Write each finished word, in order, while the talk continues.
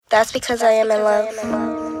That's because I am in love.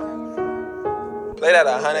 Play that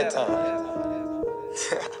 100 times.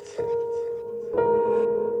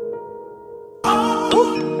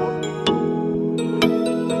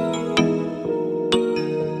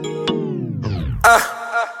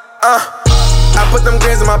 I put them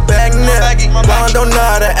grams in my bag now. Blonde don't know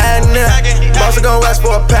how to act now. Boss gon' ask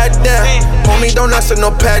for a pat down. Homie don't ask for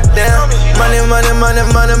no pat down. Money, money, money,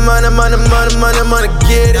 money, money, money, money, money, money,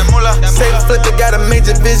 get it. Save a flip, it got a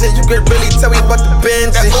major vision. You can really tell we bout the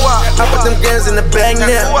Benji. I put them grams in the bag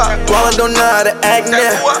now. Blonde don't know how to act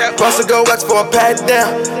now. Boss gon' ask for a pat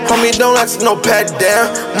down. Homie don't ask for no pat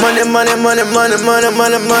down. Money, money, money, money, money,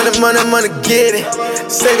 money, money, money, money, get it.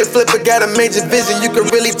 Save it, flip it, got a major vision. You can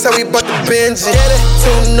really tell we bout the Benji.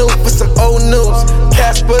 Too new for some old news.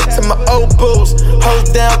 Casper to my old booze.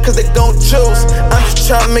 Hold down cause they don't choose. I'm just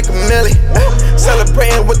trying to make a milli.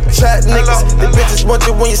 Celebrating with the trap niggas. The bitches want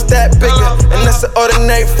you when you stack bigger. And that's an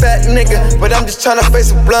ordinary fat nigga. But I'm just trying to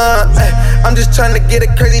face a blunt. I'm just trying to get a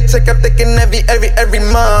crazy check. I'm thinking every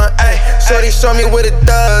month. Shorty show me what it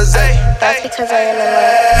does. That's because I am in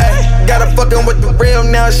love. Gotta fucking with the real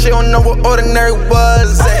now. She don't know what ordinary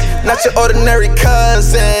was. Not your ordinary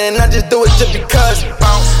cousin. I just do it just because.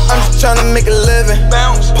 I'm just tryna make a living.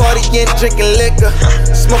 Partying, drinking liquor.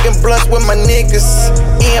 Smoking blunts with my niggas.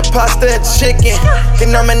 Eating pasta and chicken. Get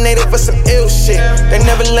nominated for some ill shit. They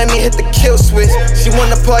never let me hit the kill switch. She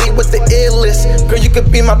wanna party with the illest. Girl, you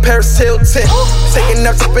could be my Paris Hilton. Taking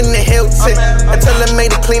naps up in the Hilton. I tell her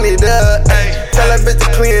mate to clean it up. Tell that bitch to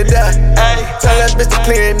clean it up. Tell that bitch to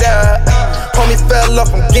clean it up. Homie fell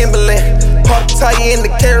off from gambling. Park tire in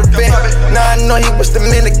the caravan. Now I know he was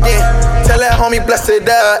Dominican. Tell that homie bless it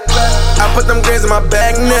up. I put them grams in my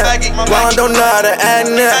bag now. Blonde don't know how to act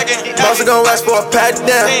now. Boss gon' ask for a pat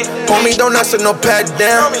down. Homie don't ask for no pat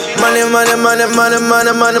down. Money, money, money, money,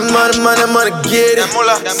 money, money, money, money, money, get it.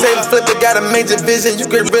 Save a flip, it got a major vision. You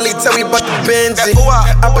can really tell me about the Benji.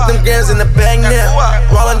 I put them grams in the bag now.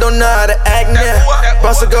 Rollin' don't know how to act now.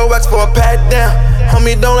 Boss gon' ask for a pat down.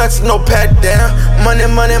 Homie don't ask for no pat down. Money,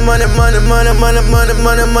 money, money, money, money, money, money,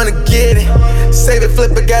 money, money, get it. Save it,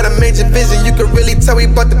 flip it, got a major vision. You can really tell we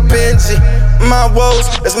bout the Benji. My woes,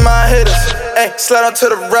 it's my hitters. Ayy, slide on to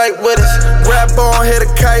the right with us. Grab on, hit a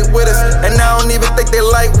kite with us. And I don't even think they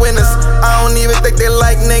like winners. I don't even think they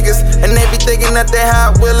like niggas. And they be thinking that they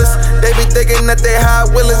hot willers. They be thinking that they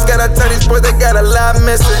hot willers. Gotta tell these boys they got a lot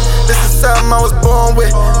missing. This is something I was born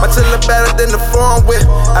with. My chiller better than the form with.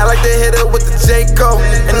 I like to hit it with the J. Cole.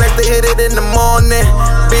 And like to hit it in the morning.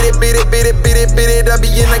 Beat it, beat it, beat it, beat it, beat it. I be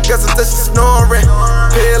in the guts until she snoring.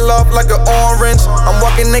 Peel off like an orange. I'm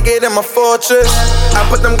walking naked in my fortress. I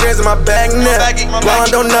put them grams in my bag now.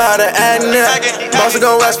 Blonde don't know how to act now. Boss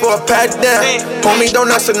gon' ask for a pat down. Homie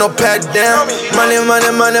don't ask for no pat down. Money,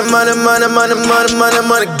 money, money, money, money, money, money, money,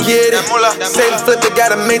 money, get it. Save a flip, it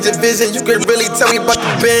got a major vision. You can really tell me about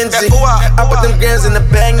the Benji. I put them grams in the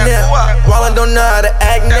bag now. Blonde don't know how to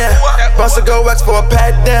act now. Boss gon' ask for a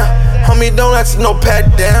pat down. Homie don't ask for no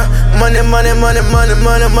pat down. Money, money, money, money,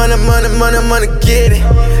 money, money, money, money, money, get it.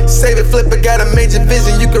 Save it, flip it, got a major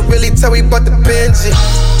vision. You can really tell we bout the Benji.